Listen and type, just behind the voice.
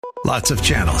Lots of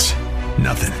channels,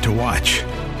 nothing to watch,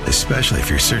 especially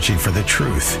if you're searching for the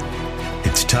truth.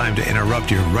 It's time to interrupt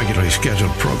your regularly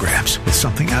scheduled programs with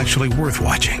something actually worth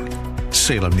watching.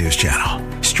 Salem News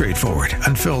Channel. Straightforward,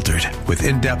 unfiltered, with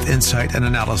in-depth insight and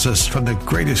analysis from the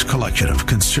greatest collection of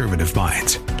conservative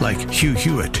minds like Hugh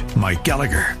Hewitt, Mike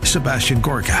Gallagher, Sebastian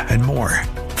Gorka, and more.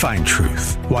 Find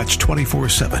truth. Watch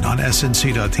 24/7 on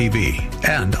snc.tv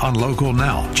and on Local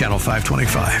Now, Channel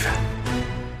 525.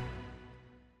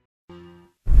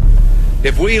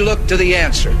 If we look to the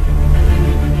answer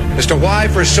as to why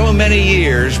for so many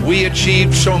years we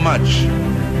achieved so much,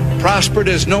 prospered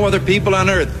as no other people on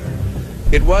earth,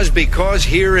 it was because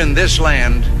here in this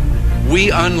land we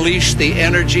unleashed the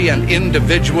energy and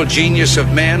individual genius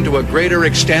of man to a greater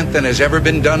extent than has ever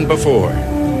been done before.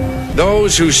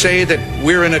 Those who say that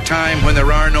we're in a time when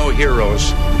there are no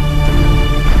heroes,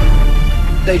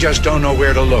 they just don't know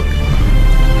where to look.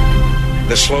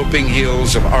 The sloping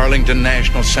hills of Arlington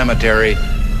National Cemetery,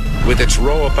 with its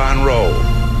row upon row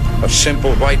of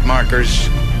simple white markers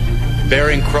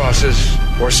bearing crosses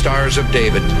or stars of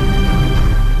David,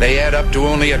 they add up to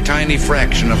only a tiny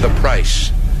fraction of the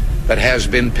price that has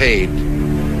been paid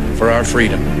for our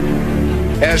freedom.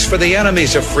 As for the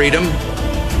enemies of freedom,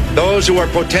 those who are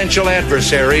potential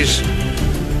adversaries,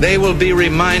 they will be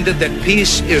reminded that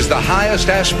peace is the highest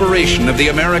aspiration of the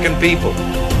American people.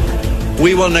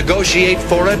 We will negotiate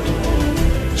for it,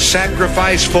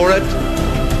 sacrifice for it.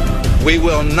 We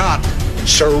will not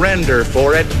surrender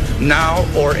for it now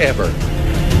or ever.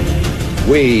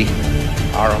 We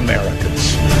are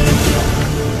Americans.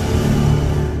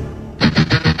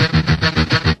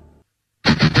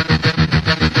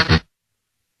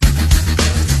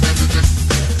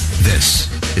 This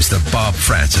is the Bob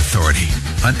Frantz Authority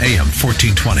on AM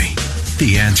 1420.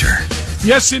 The Answer.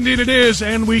 Yes, indeed it is,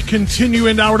 and we continue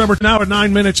in hour number now at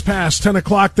 9 minutes past 10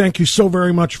 o'clock. Thank you so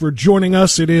very much for joining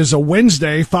us. It is a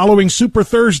Wednesday following Super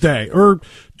Thursday, or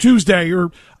Tuesday, or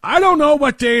I don't know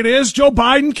what day it is. Joe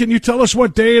Biden, can you tell us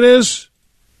what day it is?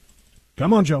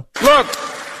 Come on, Joe. Look,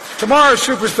 tomorrow's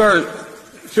Super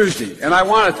Tuesday, and I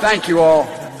want to thank you all.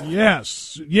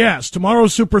 Yes,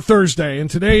 tomorrow's Super Thursday, and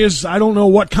today is, I don't know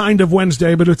what kind of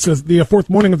Wednesday, but it's the fourth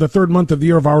morning of the third month of the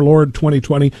year of our Lord,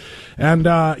 2020, and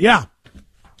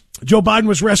Joe Biden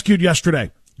was rescued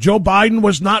yesterday. Joe Biden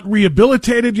was not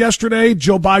rehabilitated yesterday.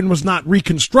 Joe Biden was not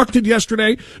reconstructed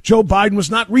yesterday. Joe Biden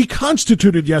was not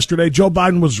reconstituted yesterday. Joe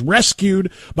Biden was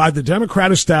rescued by the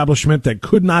Democrat establishment that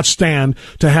could not stand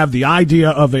to have the idea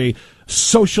of a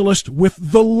socialist with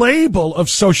the label of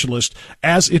socialist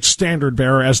as its standard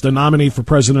bearer, as the nominee for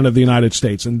president of the United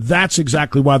States. And that's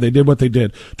exactly why they did what they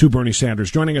did to Bernie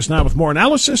Sanders. Joining us now with more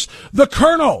analysis, the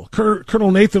Colonel,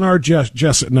 Colonel Nathan R.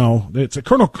 it's a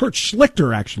Colonel Kurt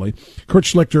Schlichter, actually. Kurt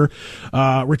Schlichter,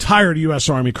 retired U.S.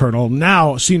 Army colonel,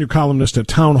 now senior columnist at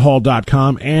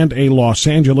townhall.com and a Los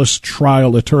Angeles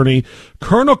trial attorney.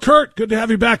 Colonel Kurt, good to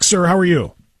have you back, sir. How are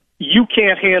you? You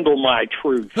can't handle my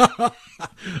truth.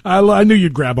 I knew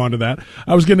you'd grab onto that.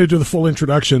 I was going to do the full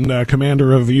introduction,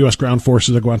 commander of the U.S. Ground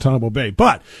Forces at Guantanamo Bay.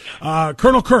 But,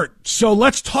 Colonel Kurt, so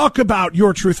let's talk about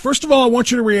your truth. First of all, I want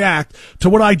you to react to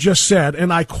what I just said.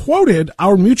 And I quoted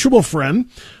our mutual friend,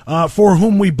 for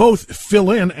whom we both fill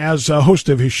in as a host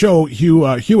of his show, Hugh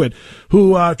Hewitt,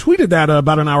 who tweeted that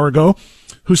about an hour ago,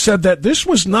 who said that this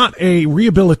was not a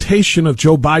rehabilitation of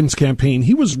Joe Biden's campaign.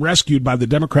 He was rescued by the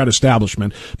Democrat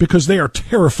establishment because they are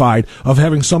terrified of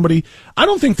having somebody. I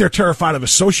don't think they're terrified of a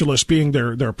socialist being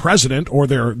their president or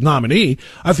their nominee.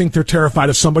 I think they're terrified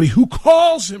of somebody who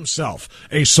calls himself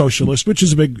a socialist, which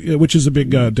is a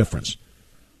big difference.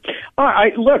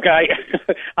 I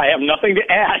have nothing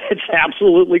to add. It's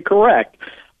absolutely correct.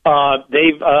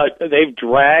 They've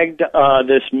dragged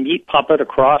this meat puppet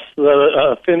across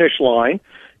the finish line,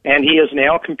 and he is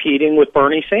now competing with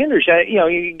Bernie Sanders.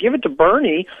 You give it to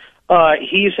Bernie.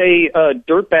 He's a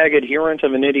dirtbag adherent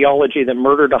of an ideology that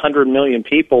murdered 100 million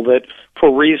people that,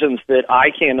 for reasons that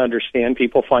I can't understand,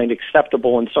 people find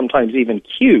acceptable and sometimes even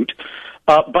cute.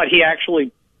 But he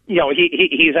actually,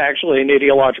 he's actually an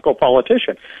ideological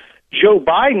politician. Joe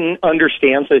Biden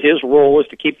understands that his role is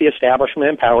to keep the establishment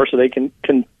in power so they can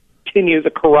continue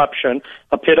the corruption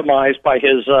epitomized by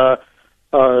his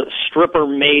stripper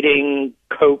mating,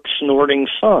 coke snorting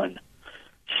son.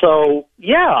 So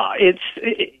yeah,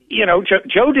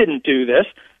 Joe didn't do this.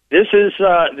 This is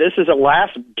a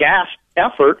last gasp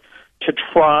effort to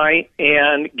try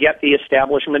and get the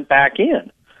establishment back in.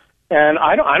 And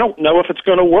I don't know if it's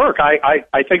going to work.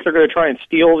 I think they're going to try and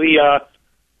steal the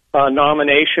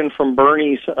nomination from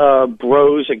Bernie's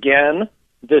bros again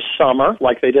this summer,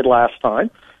 like they did last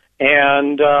time.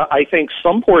 And I think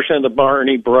some portion of the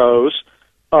Bernie bros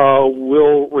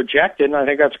will reject it, and I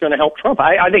think that's going to help Trump.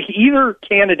 I think either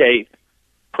candidate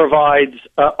provides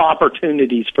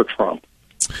opportunities for Trump.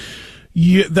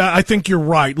 Yeah, I think you're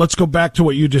right. Let's go back to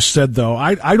what you just said, though.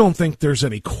 I don't think there's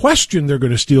any question they're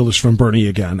going to steal this from Bernie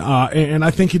again. And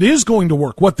I think it is going to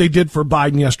work. What they did for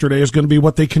Biden yesterday is going to be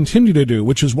what they continue to do,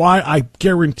 which is why I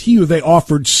guarantee you they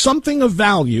offered something of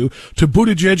value to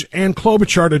Buttigieg and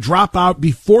Klobuchar to drop out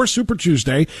before Super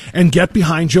Tuesday and get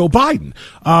behind Joe Biden.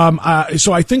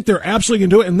 So I think they're absolutely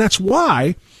going to do it, and that's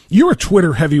why you're a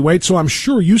Twitter heavyweight, so I'm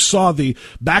sure you saw the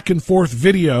back and forth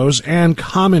videos and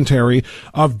commentary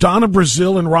of Donna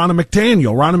Brazile and Ronna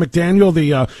McDaniel. Ronna McDaniel,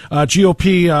 the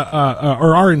GOP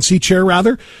or RNC chair,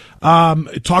 rather,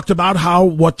 talked about how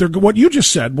what you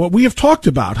just said, what we have talked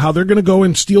about, how they're going to go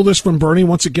and steal this from Bernie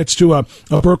once it gets to a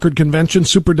brokered convention,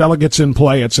 superdelegates in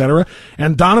play, etc.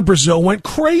 And Donna Brazile went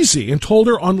crazy and told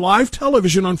her on live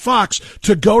television on Fox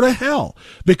to go to hell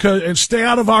and stay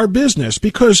out of our business,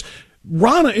 because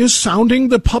Ronna is sounding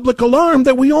the public alarm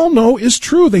that we all know is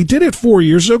true. They did it 4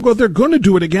 years ago. They're going to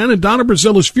do it again, and Donna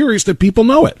Brazile is furious that people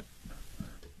know it.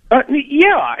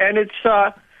 Yeah, and it's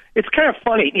kind of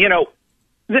funny. You know,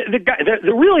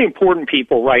 the really important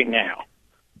people right now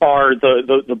are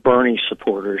the Bernie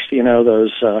supporters. You know,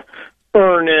 those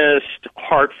earnest,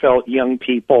 heartfelt young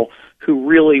people who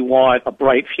really want a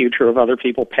bright future of other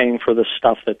people paying for the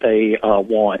stuff that they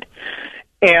want.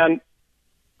 And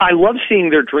I love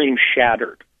seeing their dreams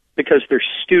shattered because they're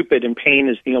stupid and pain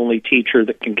is the only teacher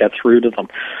that can get through to them.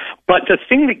 But the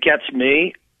thing that gets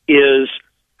me is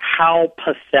how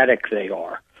pathetic they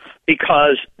are,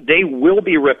 because they will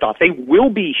be ripped off. They will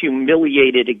be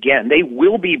humiliated again. They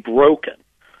will be broken.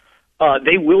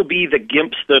 They will be the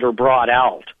gimps that are brought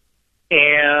out.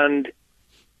 And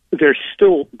they're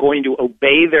still going to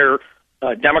obey their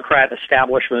Democrat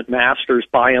establishment masters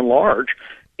by and large,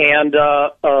 and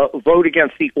vote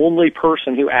against the only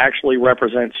person who actually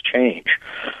represents change.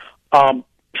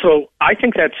 So I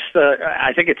think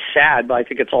I think it's sad, but I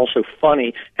think it's also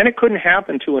funny, and it couldn't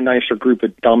happen to a nicer group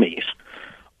of dummies.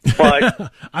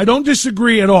 But I don't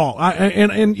disagree at all.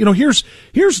 And you know, here's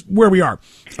where we are.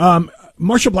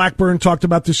 Marsha Blackburn talked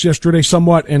about this yesterday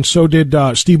somewhat, and so did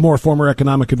Steve Moore, former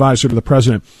economic advisor to the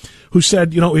president, who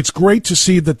said, you know, it's great to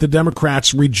see that the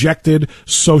Democrats rejected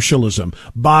socialism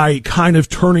by kind of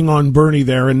turning on Bernie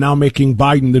there and now making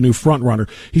Biden the new front runner.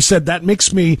 He said that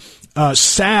makes me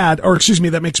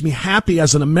that makes me happy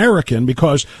as an American,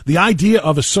 because the idea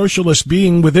of a socialist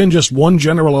being within just one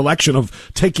general election of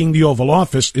taking the Oval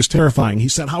Office is terrifying. He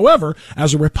said, however,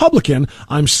 as a Republican,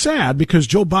 I'm sad because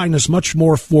Joe Biden is much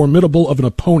more formidable of an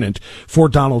opponent for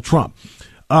Donald Trump.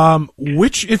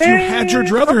 Which, if you had your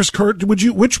druthers, Kurt,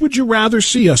 which would you rather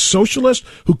see? A socialist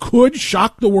who could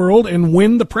shock the world and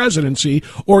win the presidency,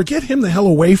 or get him the hell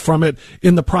away from it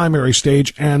in the primary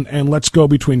stage and let's go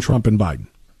between Trump and Biden?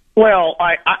 Well,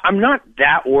 I'm not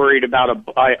that worried about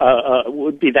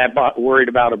worried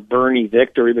about a Bernie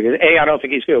victory, because A, I don't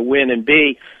think he's going to win, and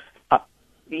B,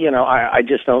 I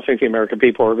just don't think the American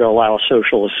people are going to allow a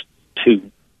socialist to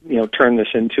turn this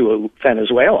into a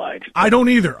Venezuela. I don't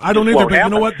either. But you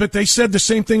know what? But they said the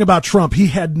same thing about Trump. He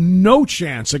had no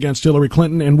chance against Hillary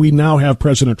Clinton, and we now have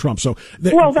President Trump. So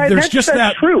there's that's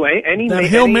true. That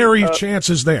Hail Mary chance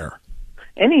is there.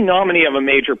 Any nominee of a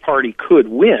major party could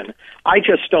win. I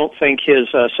just don't think his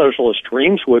socialist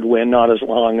dreams would win, not as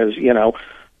long as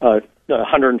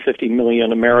 150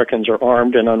 million Americans are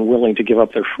armed and unwilling to give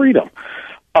up their freedom.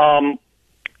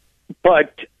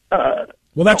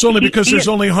 Well, that's only because there's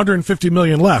only 150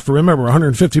 million left. Remember,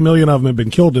 150 million of them have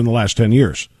been killed in the last 10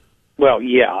 years. Well,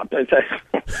 yeah, that's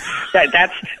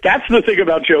the thing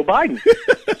about Joe Biden.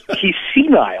 He's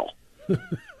senile,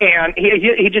 and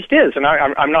he just is. And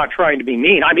I'm not trying to be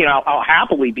mean. I mean, I'll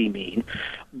happily be mean,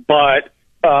 but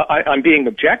I'm being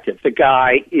objective. The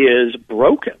guy is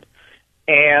broken,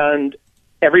 and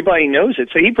everybody knows it.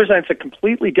 So he presents a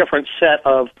completely different set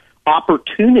of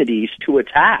opportunities to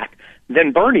attack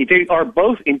than Bernie. They are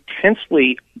both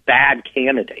intensely bad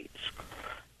candidates.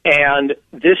 And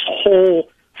this whole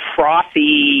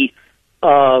frothy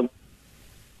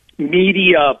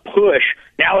media push,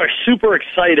 now they're super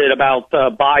excited about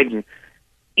Biden.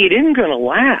 It isn't going to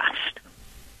last.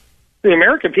 The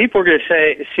American people are going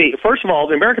to see, first of all,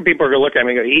 the American people are going to look at him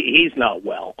and go, he's not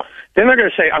well. Then they're going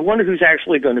to say, I wonder who's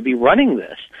actually going to be running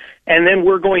this. And then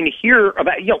we're going to hear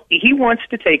about, he wants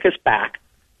to take us back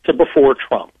to before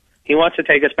Trump. He wants to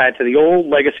take us back to the old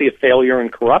legacy of failure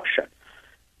and corruption.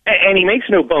 And he makes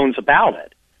no bones about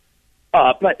it.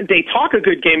 But they talk a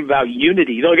good game about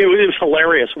unity. It was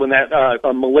hilarious when that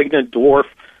malignant dwarf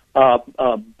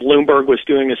Bloomberg was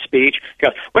doing a speech. He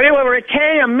goes, "We will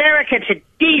return America to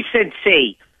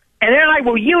decency, and then I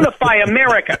will unify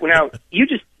America." Now, he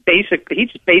just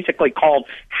basically called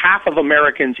half of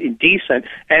Americans indecent,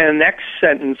 and the next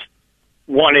sentence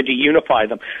wanted to unify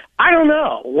them. I don't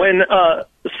know. When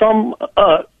some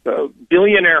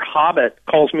billionaire hobbit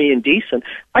calls me indecent,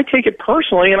 I take it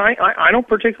personally, and I don't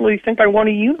particularly think I want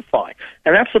to unify.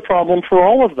 And that's the problem for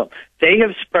all of them. They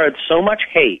have spread so much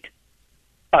hate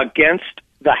against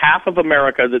the half of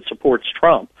America that supports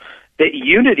Trump that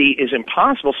unity is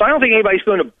impossible. So I don't think anybody's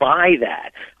going to buy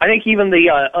that. I think even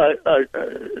the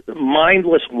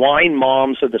mindless wine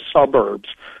moms of the suburbs,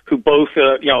 who both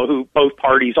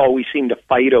parties always seem to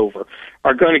fight over,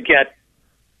 are going to get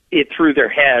it through their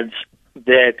heads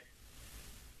that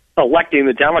electing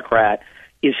the Democrat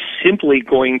is simply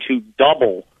going to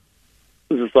double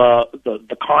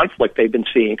the conflict they've been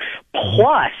seeing,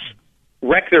 plus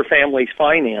wreck their family's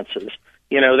finances.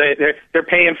 You know, they're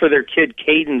paying for their kid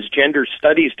Caden's gender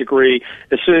studies degree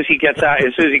as soon as he gets out,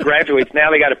 as soon as he graduates.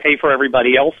 Now they got to pay for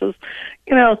everybody else's.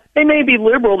 You know, they may be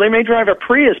liberal, they may drive a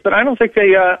Prius, but I don't think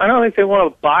they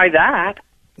want to buy that.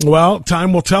 Well,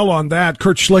 time will tell on that.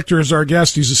 Kurt Schlichter is our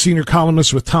guest. He's a senior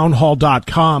columnist with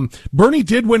townhall.com. Bernie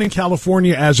did win in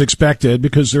California as expected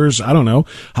because there's, I don't know,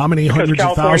 how many hundreds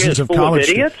of thousands of college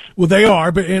students. Well, they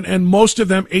are, but and most of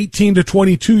them 18 to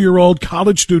 22-year-old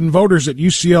college student voters at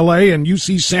UCLA and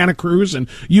UC Santa Cruz and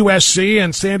USC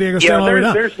and San Diego State.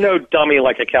 Yeah, there's no dummy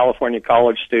like a California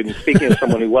college student. Speaking of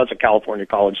someone who was a California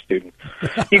college student,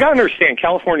 you got to understand,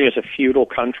 California is a feudal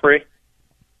country,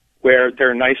 where there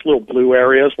are nice little blue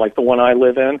areas like the one I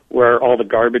live in, where all the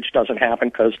garbage doesn't happen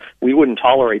because we wouldn't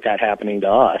tolerate that happening to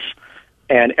us.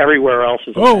 And everywhere else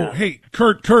is hey,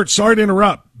 Kurt, sorry to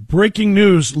interrupt. Breaking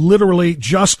news literally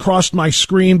just crossed my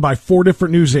screen by 4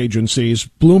 different news agencies.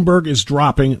 Bloomberg is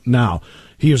dropping now.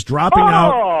 He is dropping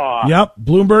out. Yep,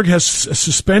 Bloomberg has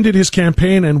suspended his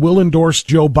campaign and will endorse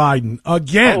Joe Biden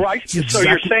again. So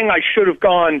you're saying I should have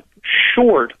gone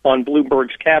short on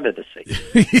Bloomberg's candidacy?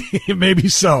 Maybe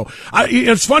so.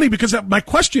 It's funny because my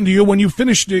question to you when you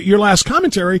finished your last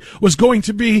commentary was going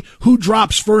to be who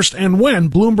drops first and when,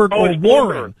 Bloomberg or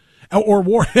Warren. Or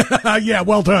Warren. Yeah,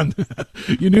 well done.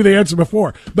 You knew the answer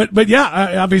before. But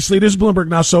yeah, obviously it is Bloomberg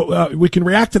now, so we can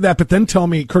react to that, but then tell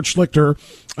me, Kurt Schlichter,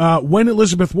 when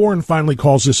Elizabeth Warren finally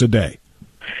calls this a day.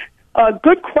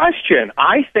 Good question.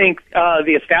 I think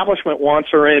the establishment wants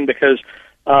her in because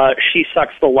she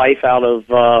sucks the life out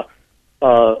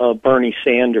of Bernie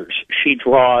Sanders. She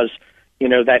draws,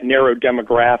 that narrow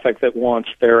demographic that wants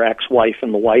their ex-wife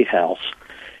in the White House.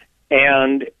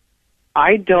 And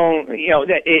I don't,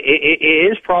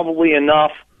 it is probably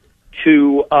enough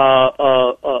to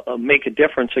make a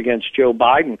difference against Joe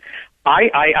Biden.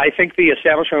 I think the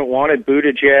establishment wanted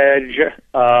Buttigieg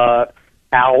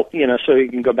out, so he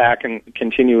can go back and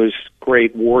continue his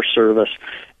great war service,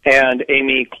 and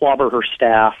Amy Klobuchar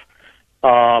staff.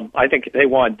 I think they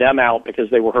want them out because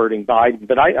they were hurting Biden,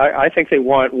 but I think they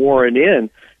want Warren in,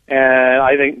 and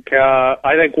I think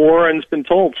Warren's been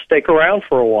told stick around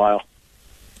for a while.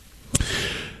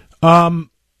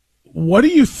 What do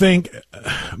you think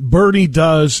Bernie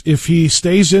does if he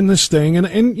stays in this thing?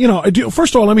 And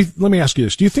first of all, let me ask you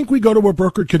this: do you think we go to a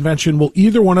brokered convention? Will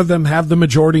either one of them have the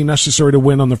majority necessary to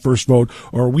win on the first vote,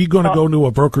 or are we going to go to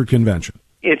a brokered convention?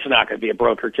 It's not going to be a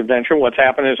brokered convention. What's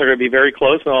happening is they're going to be very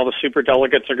close, and all the super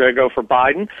delegates are going to go for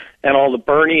Biden, and all the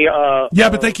Bernie. Yeah,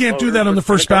 but they can't do that on the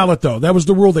first ballot, though. That was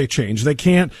the rule they changed. They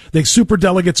can't. The super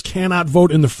delegates cannot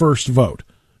vote in the first vote.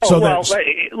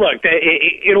 Look,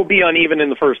 it'll be uneven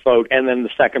in the first vote, and then the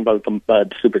second vote,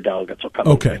 the superdelegates will come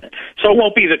in. Okay. So it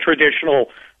won't be the traditional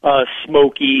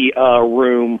smoky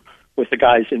room with the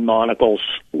guys in monocles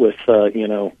with,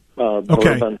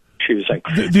 bourbon choosing.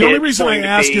 The only reason I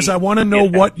ask is I want to know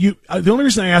what you. The only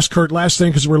reason I ask, Kurt, last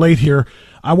thing because we're late here,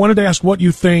 I wanted to ask what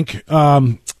you think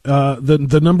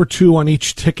the number 2 on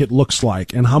each ticket looks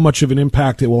like and how much of an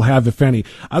impact it will have, if any.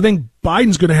 I think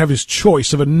Biden's going to have his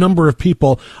choice of a number of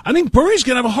people. I think Bernie's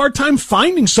going to have a hard time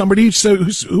finding somebody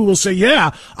who will say,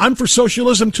 yeah, I'm for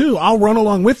socialism too. I'll run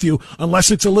along with you, unless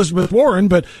it's Elizabeth Warren.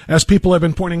 But as people have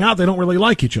been pointing out, they don't really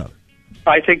like each other.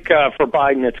 I think for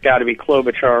Biden, it's got to be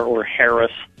Klobuchar or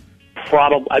Harris.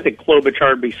 I think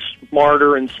Klobuchar would be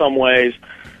smarter in some ways,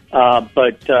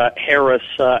 but Harris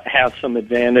has some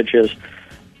advantages.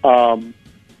 And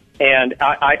And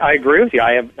I agree with you.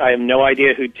 I have no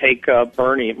idea who'd take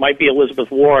Bernie. It might be Elizabeth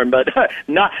Warren, but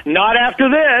not after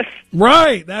this.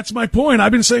 Right. That's my point.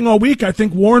 I've been saying all week, I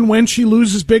think Warren, when she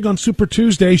loses big on Super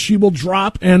Tuesday, she will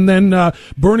drop, and then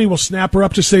Bernie will snap her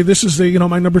up to say, this is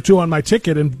my number 2 on my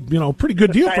ticket, and, pretty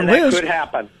good deal for Liz. That could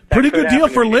happen. Pretty good deal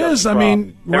for Liz. I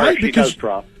mean, right? Because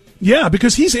drop. Yeah,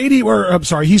 because he's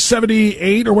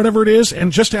 78 or whatever it is,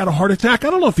 and just had a heart attack. I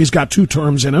don't know if he's got 2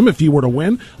 terms in him if he were to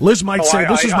win. Liz might say,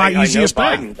 this is my easiest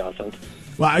path. Biden doesn't.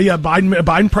 Well, yeah,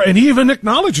 Biden, and he even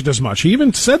acknowledged it as much. He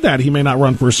even said that he may not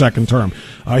run for a second term.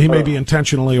 He may be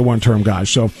intentionally a one-term guy.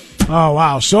 So, oh,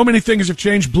 wow. So many things have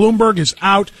changed. Bloomberg is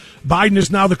out. Biden is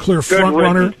now the clear front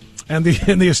runner. And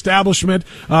the establishment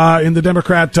in the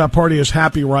Democrat Party is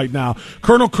happy right now.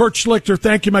 Colonel Kurt Schlichter,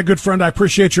 thank you, my good friend. I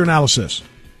appreciate your analysis.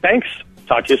 Thanks.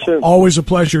 Talk to you soon. Always a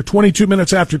pleasure. 22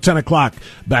 minutes after 10 o'clock.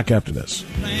 Back after this.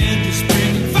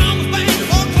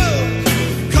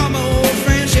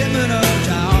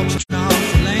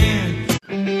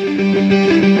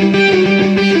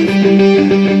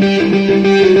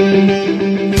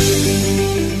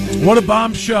 What a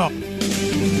bombshell.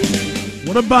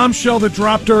 What a bombshell that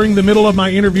dropped during the middle of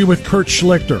my interview with Kurt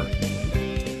Schlichter.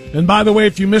 And by the way,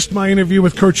 if you missed my interview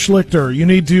with Kurt Schlichter, you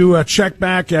need to check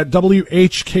back at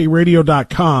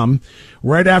WHKRadio.com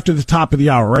right after the top of the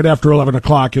hour, right after 11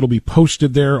 o'clock. It'll be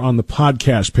posted there on the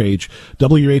podcast page,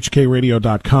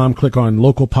 WHKRadio.com. Click on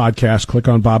local podcast, click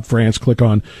on Bob France, click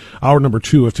on hour number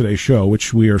 2 of today's show,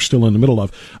 which we are still in the middle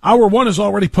of. Hour 1 is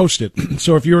already posted.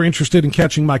 So if you're interested in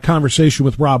catching my conversation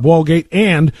with Rob Walgate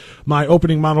and my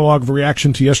opening monologue of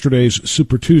reaction to yesterday's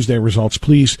Super Tuesday results,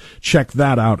 please check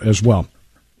that out as well.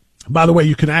 By the way,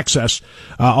 you can access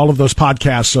all of those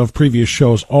podcasts of previous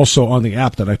shows also on the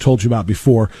app that I told you about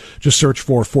before. Just search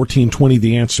for 1420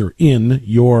 The Answer in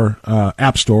your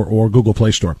App Store or Google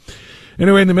Play Store.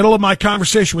 Anyway, in the middle of my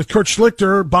conversation with Kurt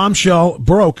Schlichter, bombshell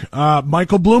broke.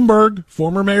 Michael Bloomberg,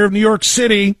 former mayor of New York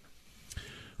City,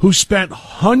 who spent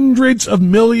hundreds of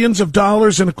millions of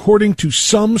dollars, and according to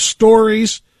some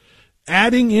stories,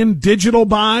 adding in digital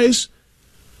buys,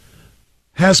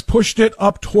 has pushed it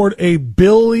up toward $1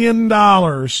 billion,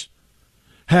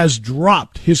 has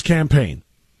dropped his campaign.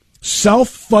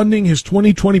 Self-funding his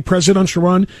 2020 presidential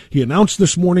run, he announced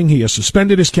this morning he has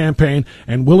suspended his campaign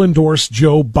and will endorse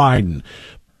Joe Biden.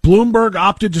 Bloomberg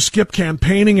opted to skip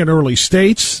campaigning in early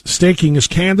states, staking his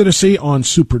candidacy on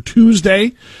Super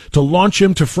Tuesday to launch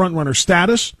him to frontrunner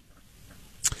status.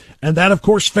 And that, of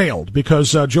course, failed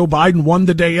because Joe Biden won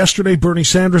the day yesterday. Bernie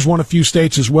Sanders won a few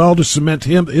states as well to cement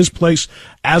his place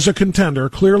as a contender.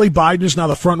 Clearly, Biden is now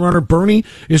the front runner. Bernie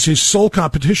is his sole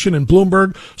competition, and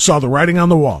Bloomberg saw the writing on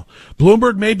the wall.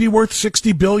 Bloomberg may be worth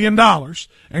 $60 billion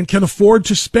and can afford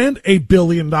to spend $1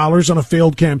 billion on a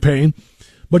failed campaign,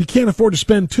 but he can't afford to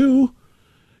spend $2.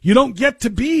 You don't get to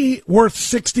be worth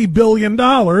 $60 billion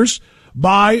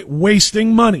by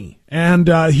wasting money. And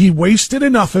he wasted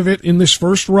enough of it in this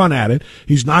first run at it.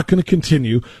 He's not going to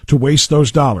continue to waste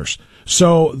those dollars.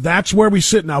 So that's where we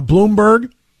sit now.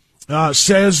 Bloomberg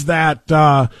says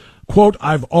that, quote,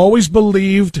 I've always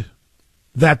believed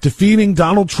that defeating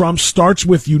Donald Trump starts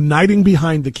with uniting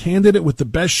behind the candidate with the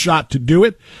best shot to do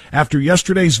it. After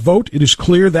yesterday's vote, it is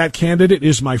clear that candidate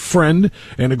is my friend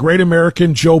and a great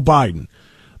American, Joe Biden,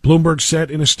 Bloomberg said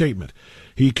in a statement.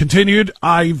 He continued,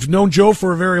 I've known Joe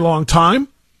for a very long time.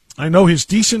 I know his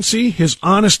decency, his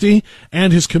honesty,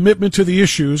 and his commitment to the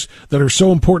issues that are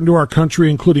so important to our country,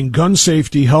 including gun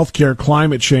safety, healthcare,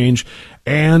 climate change,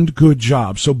 and good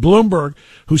jobs. So Bloomberg,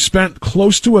 who spent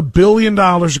close to $1 billion,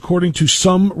 according to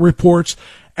some reports,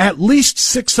 at least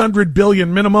 $600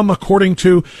 billion minimum, according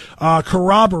to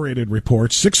corroborated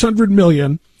reports, $600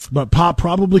 million, but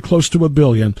probably close to $1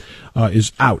 billion,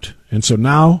 is out. And so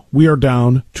now we are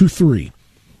down to 3.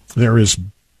 There is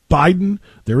Biden,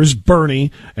 there is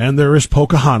Bernie, and there is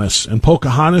Pocahontas. And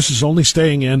Pocahontas is only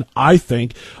staying in, I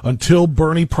think, until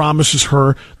Bernie promises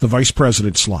her the vice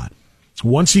president slot.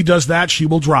 Once he does that, she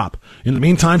will drop. In the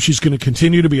meantime, she's going to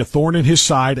continue to be a thorn in his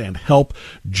side and help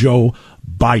Joe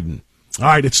Biden. All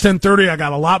right, it's 10:30. I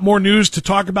got a lot more news to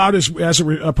talk about as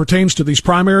it pertains to these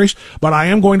primaries, but I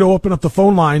am going to open up the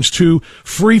phone lines to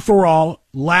free-for-all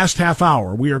last half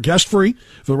hour. We are guest-free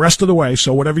for the rest of the way,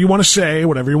 so whatever you want to say,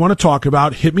 whatever you want to talk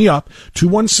about, hit me up,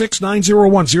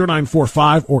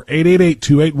 216-901-0945 or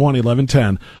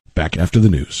 888-281-1110. Back after the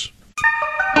news.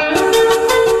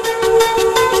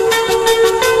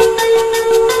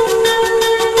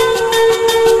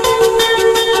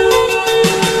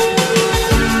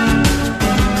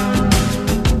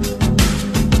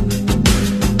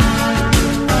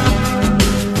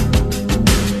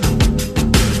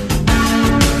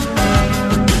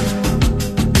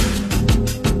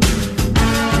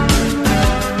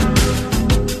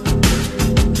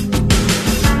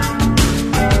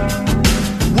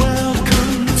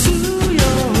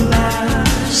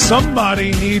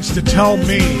 Somebody needs to tell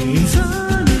me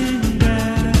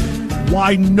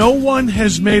why no one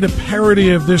has made a parody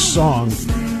of this song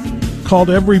called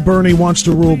Every Bernie Wants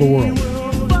to Rule the World.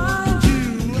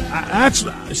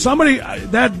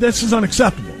 This is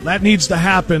unacceptable. That needs to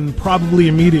happen probably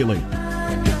immediately.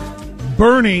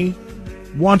 Bernie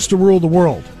wants to rule the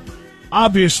world.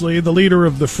 Obviously, the leader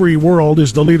of the free world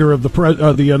is the leader of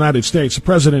the United States. The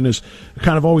president has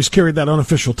kind of always carried that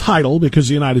unofficial title because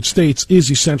the United States is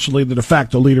essentially the de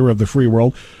facto leader of the free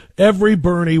world. Every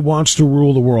Bernie wants to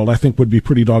rule the world, I think would be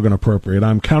pretty doggone appropriate.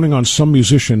 I'm counting on some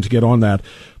musician to get on that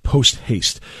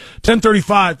post-haste.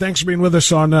 10:35, thanks for being with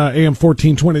us on AM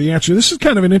 1420 The Answer. This is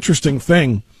kind of an interesting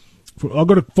thing. I'll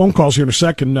go to phone calls here in a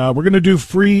second. We're going to do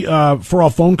free for all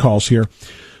phone calls here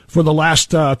for the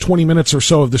last 20 minutes or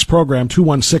so of this program.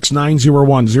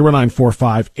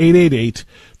 216-901-0945,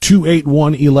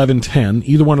 888-281-1110.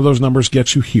 Either one of those numbers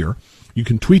gets you here. You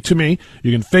can tweet to me.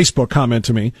 You can Facebook comment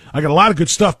to me. I got a lot of good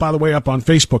stuff, by the way, up on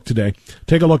Facebook today.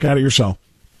 Take a look at it yourself.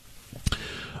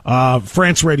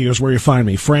 France Radio is where you find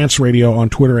me. France Radio on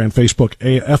Twitter and Facebook.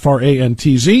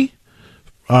 FRANTZ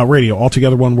Radio. All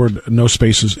together, one word, no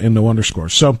spaces and no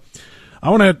underscores. So I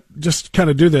want to just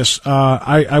kind of do this.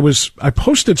 I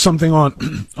posted something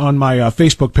on my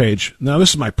Facebook page. Now, this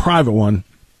is my private one.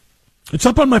 It's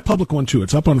up on my public one, too.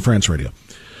 It's up on France Radio.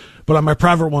 But on my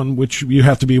private one, which you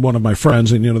have to be one of my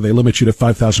friends, and, they limit you to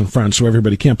 5,000 friends, so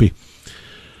everybody can't be.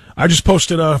 I just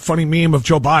posted a funny meme of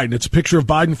Joe Biden. It's a picture of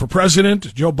Biden for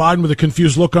president, Joe Biden with a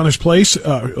confused look on his face,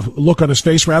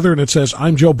 and it says,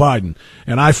 "I'm Joe Biden,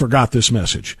 and I forgot this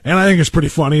message." And I think it's pretty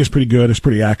funny, it's pretty good, it's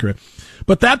pretty accurate.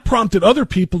 But that prompted other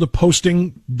people to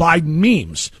posting Biden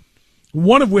memes,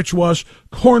 one of which was,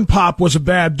 Corn Pop was a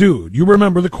bad dude. You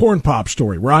remember the Corn Pop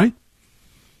story, right?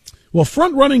 Well,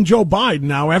 front-running Joe Biden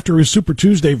now, after his Super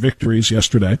Tuesday victories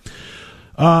yesterday,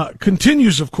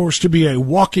 continues, of course, to be a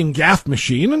walking gaffe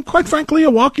machine and, quite frankly,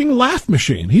 a walking laugh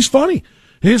machine. He's funny.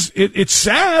 It's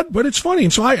sad, but it's funny.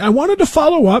 And so I wanted to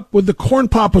follow up with the Corn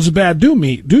Pop was a bad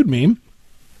dude meme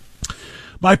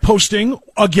by posting,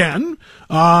 again,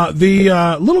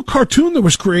 the little cartoon that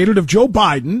was created of Joe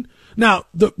Biden. Now,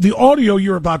 the audio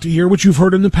you're about to hear, which you've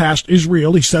heard in the past, is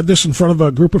real. He said this in front of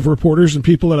a group of reporters and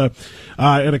people at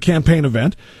a campaign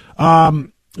event.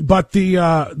 But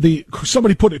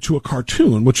somebody put it to a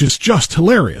cartoon, which is just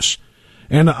hilarious.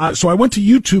 And so I went to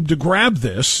YouTube to grab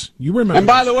this. You remember? And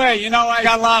by the way,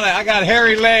 I got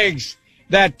hairy legs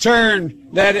that turn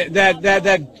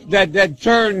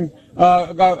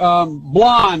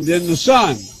blonde in the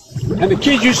sun. And the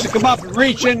kids used to come up and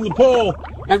reach in the pool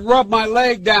and rub my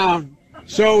leg down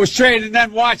so it was straight, and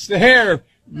then watch the hair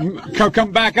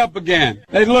come back up again.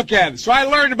 They'd look at it. So I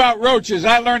learned about roaches.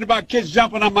 I learned about kids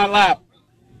jumping on my lap.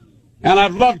 And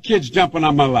I've loved kids jumping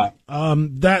on my lap.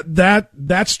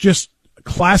 That's just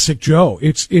classic Joe.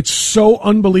 It's so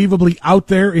unbelievably out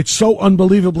there. It's so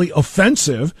unbelievably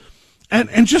offensive.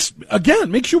 And just,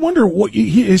 again, makes you wonder,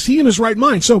 is he in his right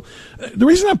mind? So the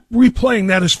reason I'm replaying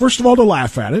that is, first of all, to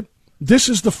laugh at it. This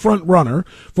is the front runner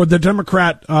for the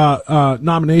Democrat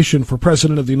nomination for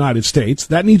President of the United States.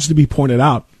 That needs to be pointed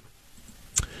out.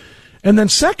 And then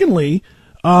secondly,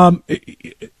 the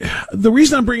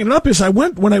reason I'm bringing it up is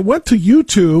when I went to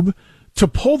YouTube to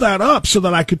pull that up so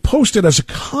that I could post it as a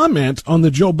comment on the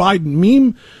Joe Biden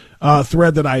meme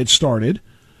thread that I had started,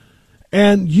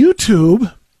 and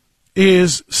YouTube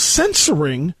is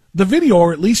censoring the video,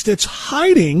 or at least it's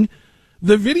hiding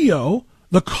the video,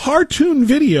 the cartoon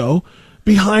video,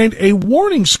 behind a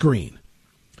warning screen.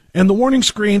 And the warning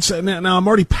screen said, now I'm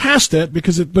already past it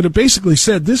but it basically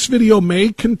said, this video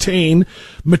may contain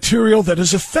material that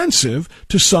is offensive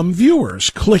to some viewers.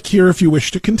 Click here if you wish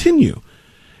to continue.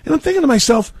 And I'm thinking to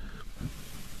myself,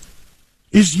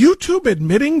 is YouTube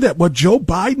admitting that what Joe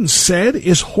Biden said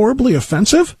is horribly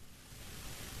offensive?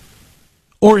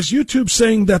 Or is YouTube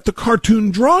saying that the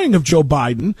cartoon drawing of Joe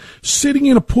Biden sitting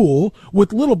in a pool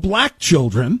with little black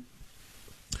children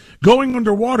going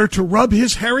underwater to rub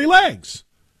his hairy legs,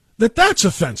 that's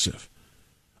offensive?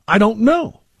 I don't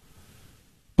know.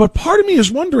 But part of me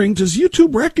is wondering, does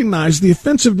YouTube recognize the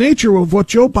offensive nature of what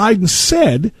Joe Biden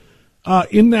said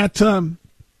in that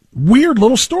weird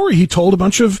little story he told a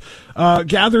bunch of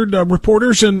gathered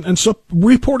reporters and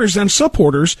supporters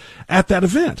at that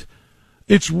event?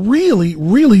 It's really,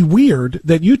 really weird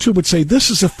that YouTube would say this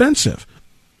is offensive,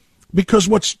 because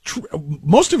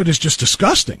most of it is just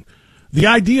disgusting. The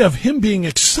idea of him being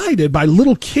excited by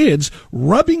little kids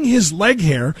rubbing his leg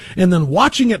hair and then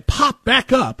watching it pop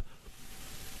back up,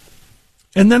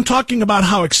 and then talking about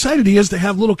how excited he is to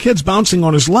have little kids bouncing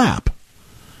on his lap.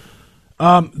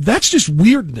 That's just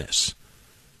weirdness.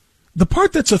 The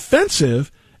part that's offensive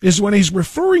is when he's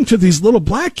referring to these little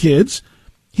black kids,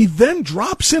 he then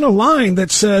drops in a line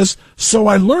that says, "So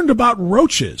I learned about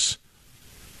roaches."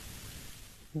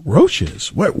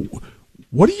 Roaches?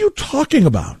 What are you talking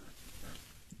about?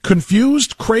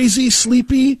 Confused, crazy,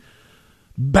 sleepy,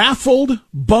 baffled,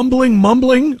 bumbling,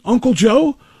 mumbling Uncle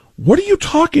Joe? What are you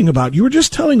talking about? You were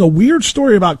just telling a weird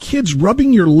story about kids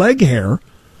rubbing your leg hair,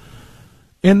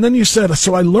 and then you said,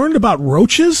 "So I learned about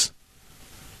roaches"?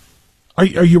 Are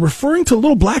you referring to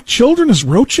little black children as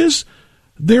roaches?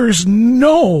 There is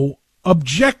no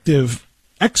objective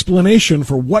explanation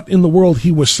for what in the world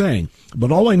he was saying.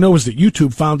 But all I know is that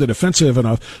YouTube found it offensive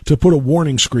enough to put a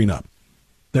warning screen up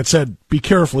that said, "Be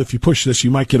careful, if you push this,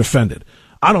 you might get offended."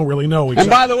 I don't really know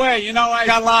exactly. And by the way,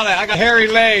 I got hairy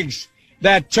legs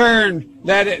that turn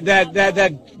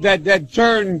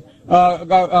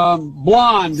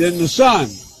blonde in the sun.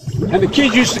 And the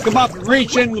kids used to come up and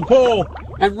reach in the pool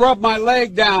and rub my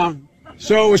leg down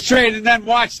so it was straight, and then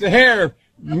watch the hair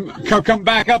come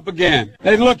back up again.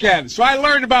 They'd look at it. So I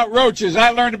learned about roaches.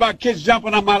 I learned about kids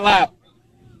jumping on my lap.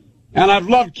 And I've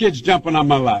loved kids jumping on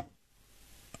my lap.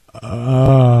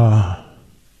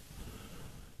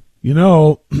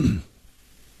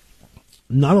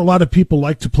 Not a lot of people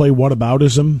like to play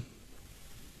whataboutism,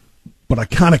 but I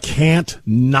kind of can't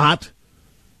not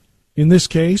in this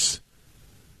case.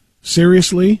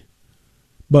 Seriously?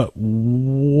 But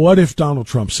what if Donald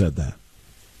Trump said that?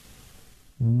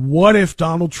 What if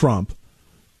Donald Trump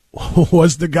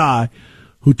was the guy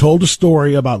who told a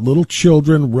story about little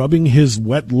children rubbing his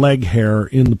wet leg hair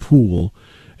in the pool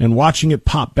and watching it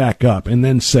pop back up, and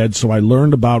then said, "So I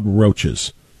learned about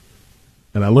roaches,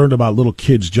 and I learned about little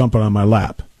kids jumping on my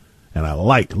lap, and I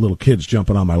like little kids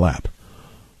jumping on my lap"?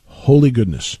 Holy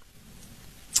goodness.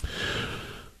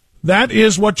 That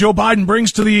is what Joe Biden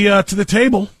brings to the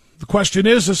table. The question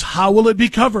is how will it be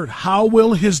covered? How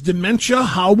will his dementia,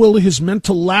 how will his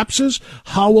mental lapses,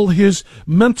 how will his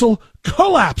mental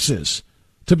collapses,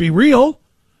 to be real,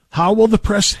 how will the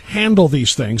press handle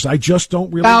these things? I just don't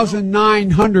really know.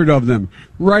 1,900 of them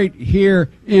right here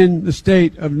in the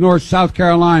state of North South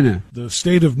Carolina. The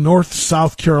state of North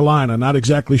South Carolina. Not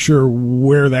exactly sure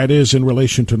where that is in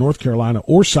relation to North Carolina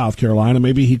or South Carolina.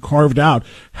 Maybe he carved out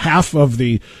half of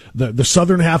the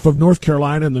southern half of North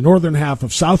Carolina and the northern half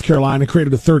of South Carolina,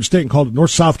 created a third state and called it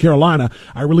North South Carolina.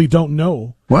 I really don't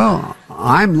know. Well,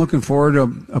 I'm looking forward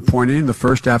to appointing the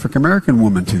first African-American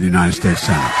woman to the United States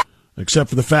Senate. Except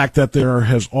for the fact that there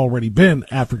has already been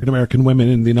African-American women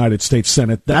in the United States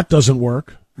Senate. That doesn't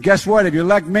work. Guess what? If you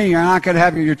elect me, you're not going to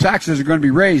have your taxes are going to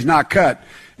be raised, not cut,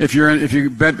 if you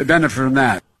benefit from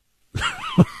that.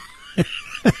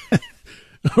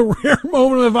 A rare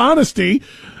moment of honesty.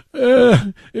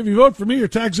 If you vote for me, your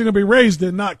taxes are going to be raised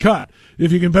and not cut,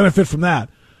 if you can benefit from that.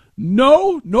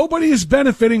 No, nobody is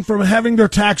benefiting from having their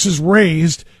taxes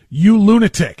raised, you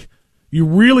lunatic. You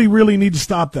really, really need to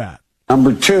stop that.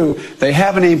 Number two, they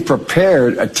haven't even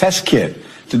prepared a test kit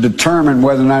to determine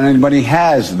whether or not anybody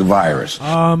has the virus.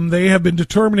 They have been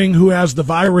determining who has the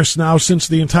virus now since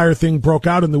the entire thing broke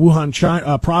out in the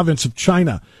Wuhan province of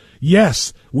China.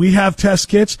 Yes, we have test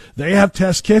kits. They have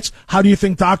test kits. How do you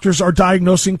think doctors are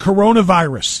diagnosing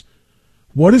coronavirus?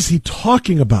 What is he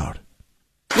talking about?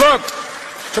 Look,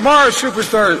 tomorrow's Super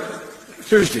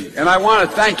Tuesday, and I want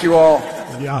to thank you all.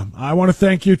 Yeah, I want to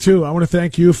thank you, too. I want to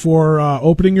thank you for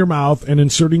opening your mouth and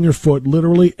inserting your foot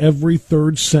literally every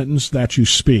third sentence that you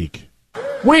speak.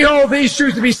 We hold these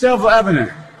truths to be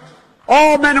self-evident.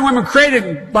 All men and women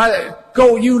created by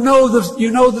you know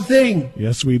the thing.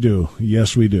 Yes, we do.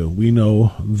 Yes, we do. We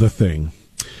know the thing.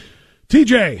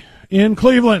 TJ in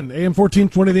Cleveland, AM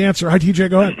 1420, The Answer. Hi, TJ,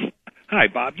 go ahead. Hi,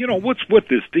 Bob. What's with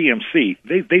this DMC?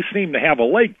 They seem to have a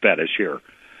leg fetish here.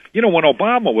 When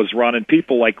Obama was running,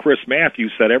 people like Chris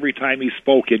Matthews said every time he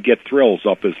spoke, he'd get thrills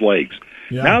up his legs.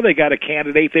 Yeah. Now they got a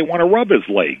candidate, they want to rub his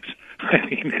legs. I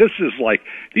mean, this is like,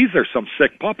 these are some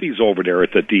sick puppies over there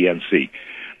at the DNC.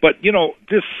 But,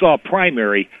 this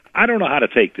primary, I don't know how to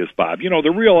take this, Bob.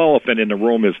 The real elephant in the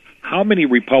room is how many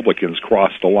Republicans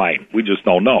crossed the line. We just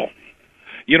don't know.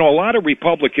 A lot of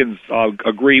Republicans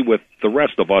agree with the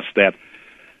rest of us that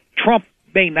Trump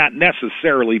may not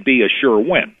necessarily be a sure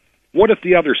win. What if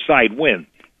the other side wins?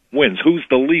 Who's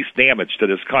the least damage to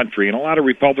this country? And a lot of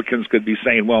Republicans could be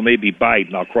saying, well, maybe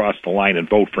Biden, I'll cross the line and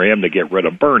vote for him to get rid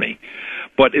of Bernie.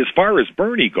 But as far as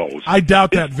Bernie goes, I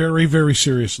doubt that very, very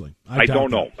seriously. I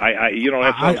don't know.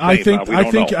 I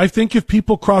think if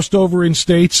people crossed over in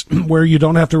states where you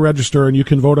don't have to register and you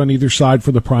can vote on either side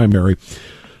for the primary,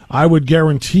 I would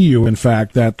guarantee you, in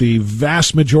fact, that the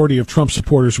vast majority of Trump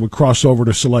supporters would cross over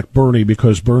to select Bernie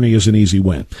because Bernie is an easy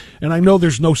win. And I know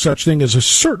there's no such thing as a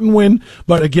certain win,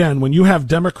 but again, when you have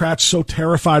Democrats so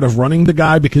terrified of running the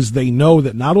guy because they know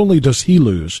that not only does he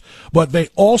lose, but they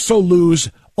also lose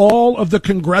all of the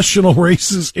congressional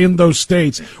races in those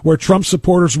states where Trump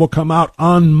supporters will come out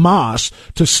en masse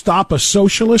to stop a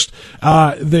socialist,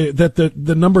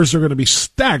 the numbers are going to be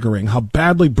staggering how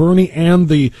badly Bernie and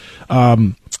the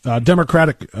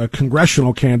Democratic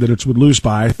congressional candidates would lose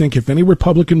by. I think if any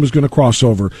Republican was going to cross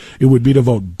over, it would be to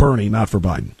vote Bernie, not for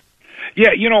Biden.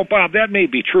 Yeah, Bob, that may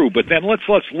be true, but then let's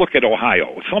look at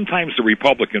Ohio. Sometimes the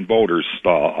Republican voters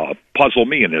puzzle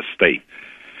me in this state.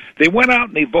 They went out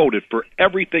and they voted for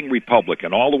everything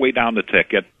Republican, all the way down the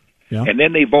ticket, and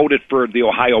then they voted for the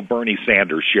Ohio Bernie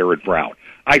Sanders, Sherrod Brown.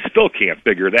 I still can't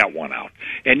figure that one out.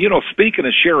 And, speaking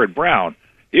of Sherrod Brown,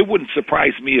 it wouldn't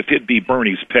surprise me if he'd be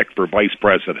Bernie's pick for vice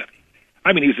president.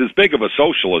 I mean, he's as big of a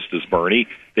socialist as Bernie.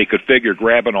 They could figure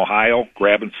grabbing Ohio,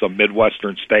 grabbing some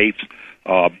Midwestern states.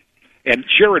 And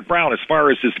Sherrod Brown, as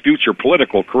far as his future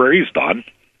political career, he's done.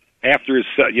 After his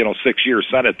 6-year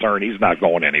Senate term, he's not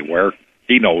going anywhere.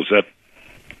 He knows it.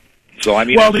 So I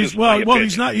mean,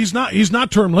 he's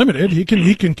not term limited.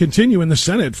 He can continue in the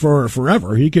Senate for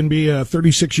forever. He can be a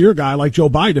 36-year guy like Joe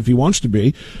Biden if he wants to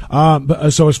be.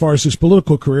 So as far as his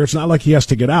political career, it's not like he has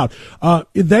to get out.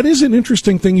 That is an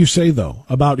interesting thing you say though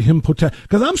about him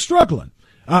because I'm struggling.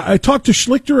 I talked to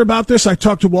Schlichter about this. I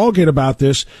talked to Walgate about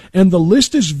this, and the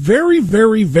list is very,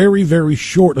 very, very, very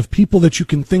short of people that you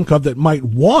can think of that might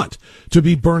want to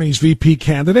be Bernie's VP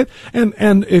candidate,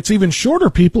 and it's even shorter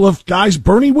people of guys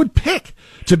Bernie would pick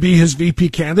to be his VP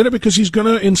candidate because he's going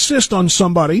to insist on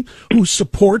somebody who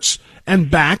supports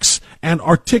and backs and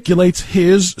articulates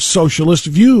his socialist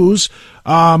views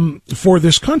for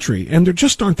this country, and there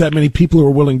just aren't that many people who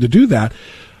are willing to do that.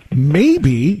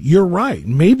 Maybe you're right.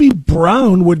 Maybe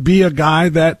Brown would be a guy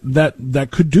that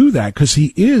could do that because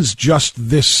he is just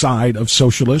this side of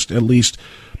socialist, at least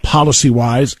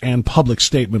policy-wise and public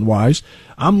statement-wise.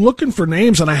 I'm looking for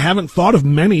names, and I haven't thought of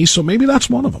many, so maybe that's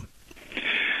one of them.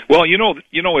 Well,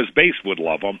 his base would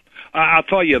love him. I'll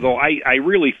tell you, though, I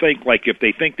really think, like, if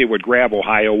they think they would grab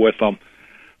Ohio with them,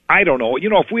 I don't know.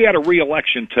 If we had a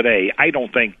re-election today, I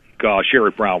don't think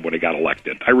Sherrod Brown would have got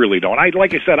elected. I really don't.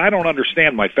 Like I said, I don't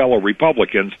understand my fellow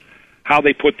Republicans how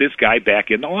they put this guy back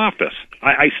into office.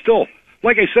 I still,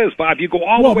 like I says, Bob, you go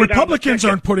all the way Republicans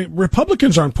down the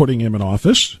Republicans aren't putting him in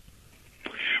office.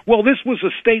 Well, this was a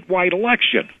statewide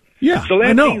election. Yeah, so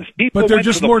that means people went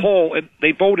to the more poll and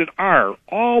they voted R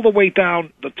all the way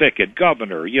down the ticket,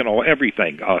 governor,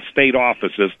 everything, state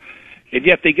offices, and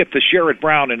yet they get to Sherrod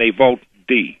Brown and they vote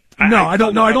D. I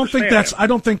don't think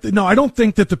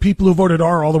that the people who voted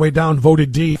R all the way down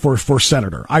voted D for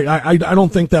senator. I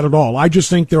don't think that at all. I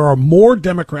just think there are more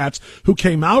Democrats who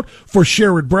came out for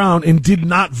Sherrod Brown and did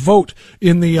not vote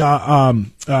in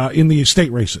the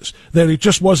state races. That it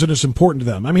just wasn't as important to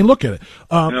them. I mean, look at it.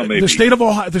 The state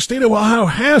of Ohio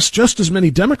has just as many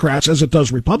Democrats as it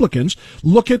does Republicans.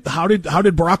 Look at how did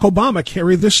Barack Obama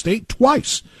carry this state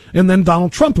twice, and then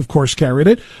Donald Trump, of course, carried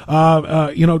it.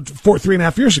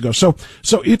 3.5 years ago. So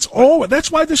it's all.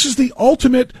 That's why this is the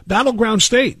ultimate battleground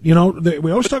state. We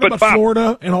always talk about Bob,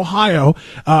 Florida and Ohio,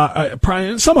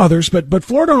 and some others, but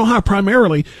Florida and Ohio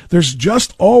primarily. There's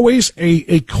just always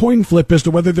a coin flip as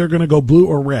to whether they're going to go blue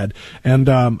or red, and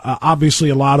obviously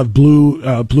a lot of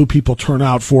blue people turn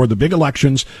out for the big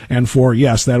elections, and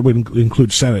that would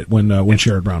include Senate when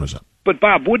Sherrod Brown is up. But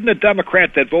Bob, wouldn't a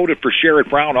Democrat that voted for Sherrod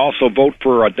Brown also vote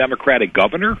for a Democratic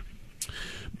governor?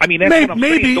 I mean, that's what I'm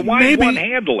saying. DeWine won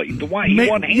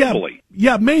handily.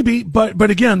 Yeah, maybe,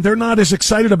 but again, they're not as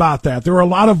excited about that. There are a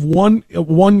lot of one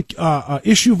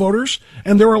issue voters,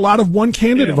 and there are a lot of one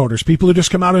candidate voters. People who just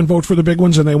come out and vote for the big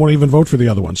ones, and they won't even vote for the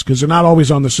other ones because they're not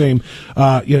always on the same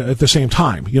at the same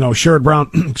time. Sherrod Brown,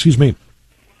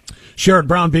 Sherrod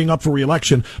Brown being up for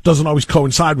re-election doesn't always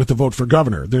coincide with the vote for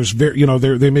governor. There's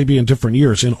they may be in different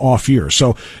years, in off years.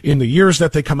 So in the years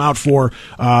that they come out for,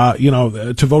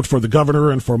 to vote for the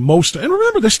governor and for most, and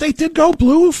remember the state did go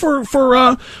blue for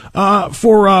crying out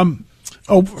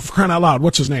loud,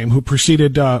 what's his name? Who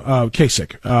preceded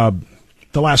Kasich?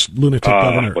 The last lunatic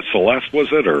governor. What, Celeste was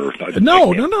it or?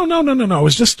 No. It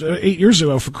was just 8 years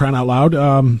ago, for crying out loud.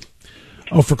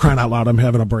 For crying out loud, I'm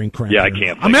having a brain cramp. Yeah, I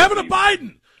can't. I'm having a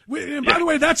Biden. And by the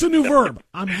way, that's a new verb.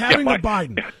 I'm having a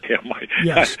Biden.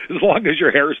 Yes. As long as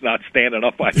your hair's not standing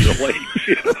up on your legs.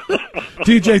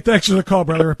 TJ, thanks for the call,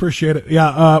 brother. I appreciate it.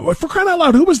 Yeah, for crying out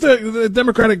loud, who was the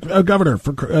Democratic governor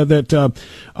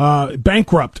that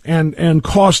bankrupt and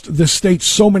cost the state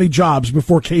so many jobs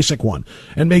before Kasich won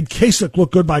and made Kasich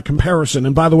look good by comparison?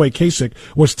 And by the way, Kasich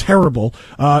was terrible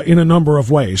in a number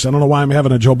of ways. I don't know why I'm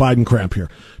having a Joe Biden cramp here.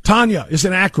 Tanya is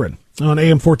in Akron on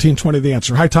AM 1420 The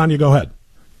Answer. Hi, Tanya. Go ahead.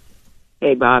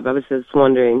 Hey, Bob. I was just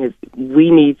wondering, we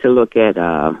need to look at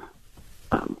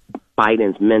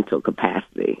Biden's mental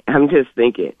capacity. I'm just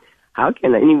thinking, how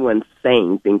can anyone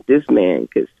sane think this man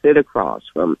could sit across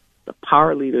from the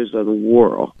power leaders of the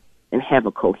world and have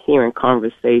a coherent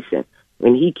conversation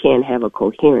when he can't have a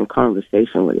coherent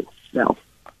conversation with himself?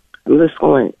 I'm just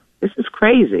going, this is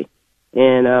crazy.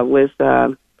 And with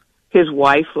his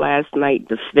wife last night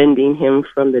defending him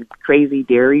from the crazy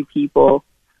dairy people,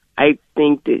 I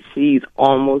think that she's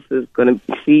almost as going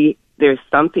to see there's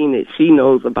something that she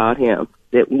knows about him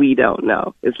that we don't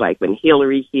know. It's like when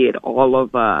Hillary hid all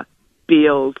of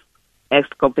Bill's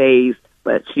escapades,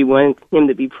 but she wanted him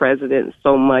to be president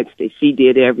so much that she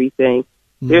did everything.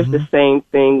 Mm-hmm. There's the same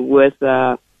thing with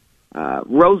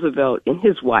Roosevelt and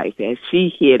his wife, as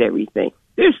she hid everything.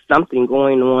 There's something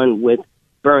going on with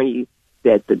Bernie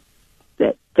that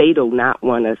they do not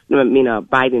want us,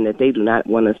 Biden, that they do not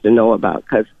want us to know about,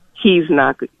 because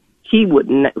whoever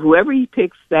he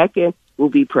picks second will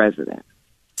be president.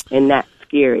 And that's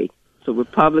scary. So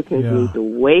Republicans need to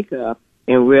wake up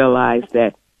and realize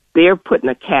that they're putting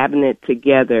a cabinet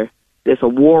together. There's a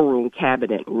war room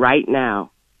cabinet right now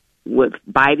with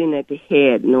Biden at the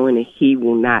head, knowing that he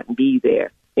will not be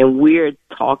there. And we're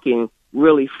talking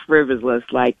really frivolous,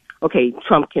 like, okay,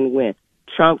 Trump can win.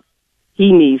 Trump,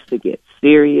 he needs to get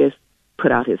serious,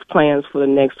 put out his plans for the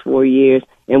next 4 years,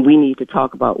 and we need to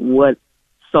talk about what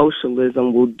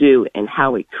socialism will do and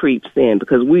how it creeps in,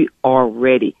 because we are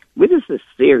ready. This is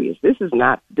serious. This is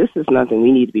nothing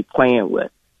we need to be playing with.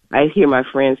 I hear my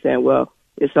friends saying, well,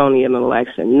 it's only an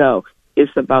election. No,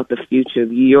 it's about the future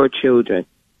of your children.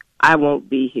 I won't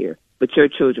be here, but your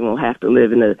children will have to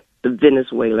live in the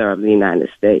Venezuela of the United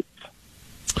States.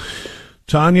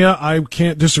 Tanya, I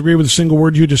can't disagree with a single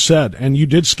word you just said. And you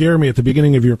did scare me at the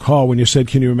beginning of your call when you said,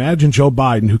 can you imagine Joe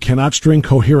Biden, who cannot string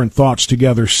coherent thoughts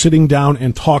together, sitting down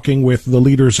and talking with the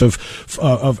leaders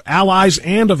of allies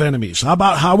and of enemies?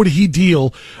 How would he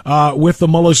deal with the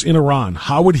mullahs in Iran?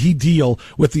 How would he deal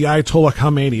with the Ayatollah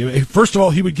Khamenei? First of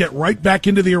all, he would get right back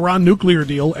into the Iran nuclear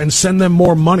deal and send them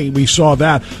more money. We saw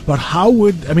that. But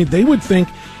they would think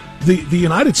the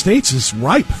United States is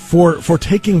ripe for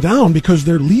taking down, because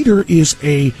their leader is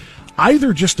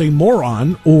either just a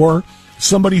moron or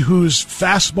somebody whose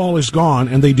fastball is gone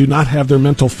and they do not have their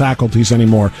mental faculties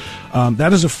anymore.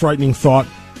 That is a frightening thought,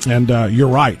 and you're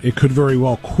right. It could very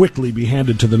well quickly be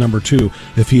handed to the number two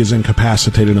if he is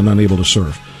incapacitated and unable to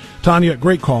serve. Tanya,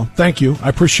 great call. Thank you. I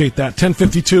appreciate that.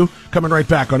 10:52, coming right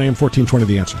back on AM 1420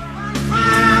 The Answer.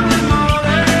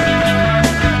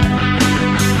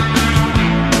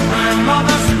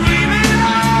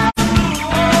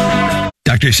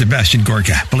 Dr. Sebastian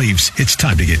Gorka believes it's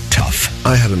time to get tough.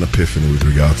 I had an epiphany with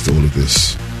regards to all of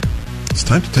this. It's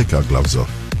time to take our gloves off.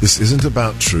 This isn't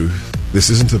about truth. This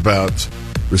isn't about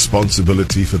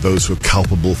responsibility for those who are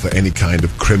culpable for any kind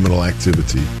of criminal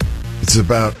activity. It's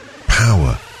about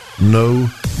power. No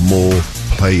more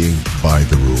playing by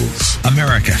the rules.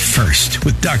 America First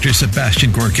with Dr.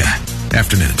 Sebastian Gorka.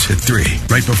 Afternoons at 3,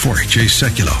 right before Jay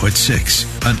Sekulow at 6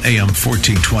 on AM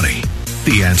 1420.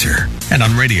 The Answer, and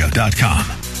on radio.com.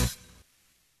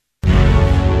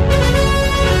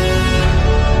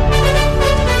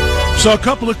 So a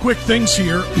couple of quick things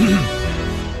here.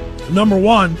 Number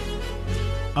one,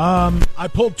 I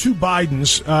pulled two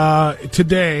Bidens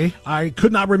today. I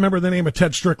could not remember the name of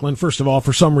Ted Strickland, first of all,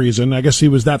 for some reason. I guess he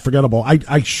was that forgettable.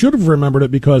 I should have remembered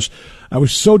it because I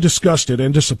was so disgusted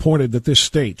and disappointed that this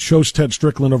state chose Ted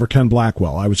Strickland over Ken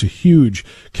Blackwell. I was a huge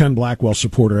Ken Blackwell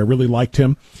supporter. I really liked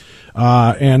him.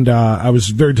 And I was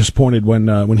very disappointed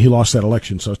when he lost that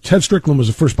election. So Ted Strickland was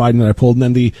the first Biden that I pulled. And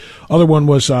then the other one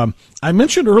was, I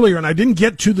mentioned earlier, and I didn't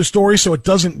get to the story, so it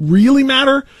doesn't really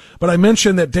matter, but I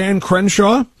mentioned that Dan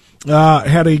Crenshaw,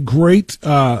 had a great,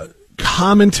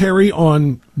 commentary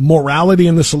on morality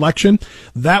in this election.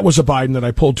 That was a Biden that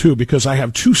I pulled too, because I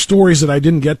have two stories that I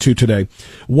didn't get to today.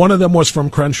 One of them was from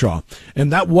Crenshaw,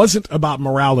 and that wasn't about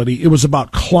morality. It was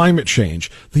about climate change.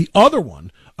 The other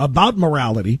one about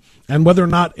morality and whether or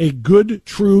not a good,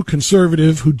 true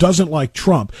conservative who doesn't like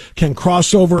Trump can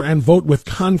cross over and vote with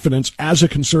confidence as a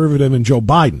conservative in Joe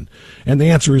Biden. And the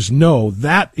answer is no.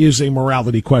 That is a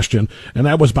morality question, and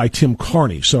that was by Tim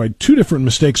Carney. So I had two different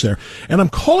mistakes there. And I'm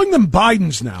calling them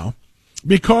Bidens now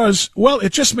Because, well,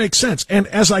 it just makes sense. And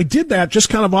as I did that, just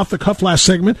kind of off the cuff last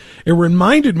segment, it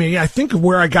reminded me, I think, of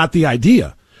where I got the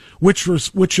idea, which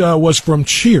was from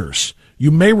Cheers. You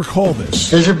may recall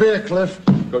this. Here's your beer, Cliff.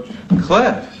 Coach.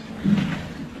 Cliff?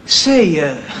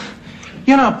 Say,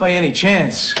 you're not by any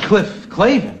chance Cliff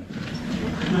Clavin?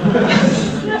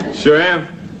 Sure am.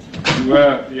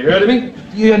 You heard of me?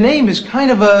 Your name is kind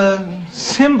of a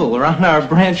symbol around our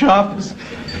branch office. Is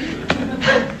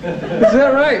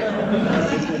that right?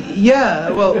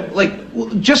 Yeah, well,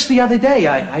 just the other day,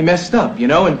 I messed up,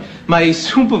 and my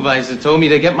supervisor told me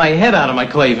to get my head out of my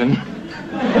Clavin.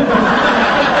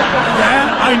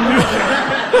 That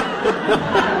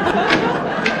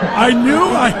I knew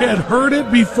I had heard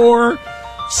it before,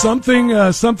 something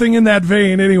in that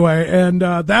vein anyway, and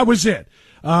that was it.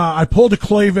 I pulled a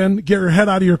Clavin, get your head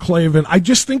out of your Clavin. I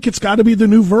just think it's got to be the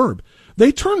new verb.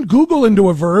 They turned Google into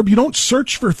a verb. You don't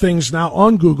search for things now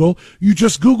on Google. You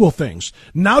just Google things.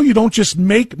 Now you don't just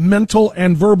make mental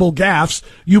and verbal gaffes.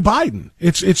 You Biden.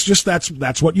 It's just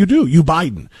that's what you do. You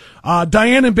Biden.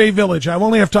 Diane in Bay Village. I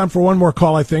only have time for one more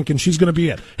call, I think, and she's going to be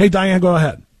it. Hey, Diane, go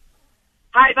ahead.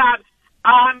 Hi, Bob.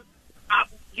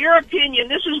 Your opinion,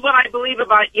 this is what I believe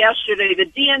about yesterday. The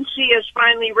DNC has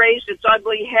finally raised its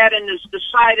ugly head and has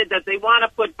decided that they want to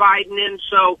put Biden in,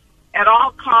 so at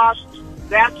all costs,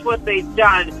 that's what they've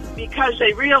done, because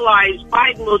they realize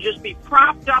Biden will just be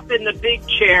propped up in the big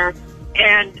chair,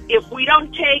 and if we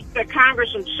don't take the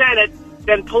Congress and Senate,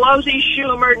 then Pelosi,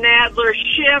 Schumer, Nadler,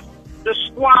 Schiff, the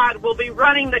squad will be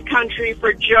running the country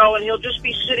for Joe, and he'll just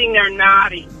be sitting there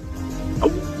nodding.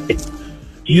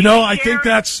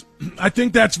 I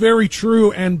think that's very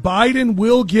true, and Biden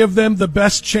will give them the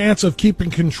best chance of keeping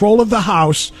control of the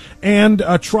House and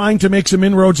trying to make some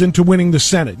inroads into winning the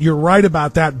Senate. You're right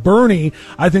about that. Bernie,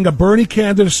 I think a Bernie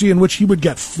candidacy in which he would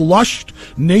get flushed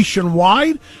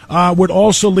nationwide would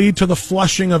also lead to the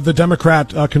flushing of the Democrat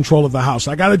control of the House.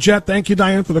 I got a jet. Thank you,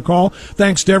 Diane, for the call.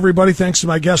 Thanks to everybody. Thanks to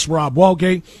my guest, Rob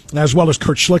Walgate, as well as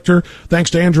Kurt Schlichter. Thanks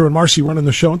to Andrew and Marcy running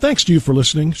the show, and thanks to you for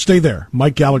listening. Stay there.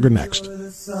 Mike Gallagher next.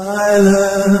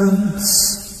 Silence.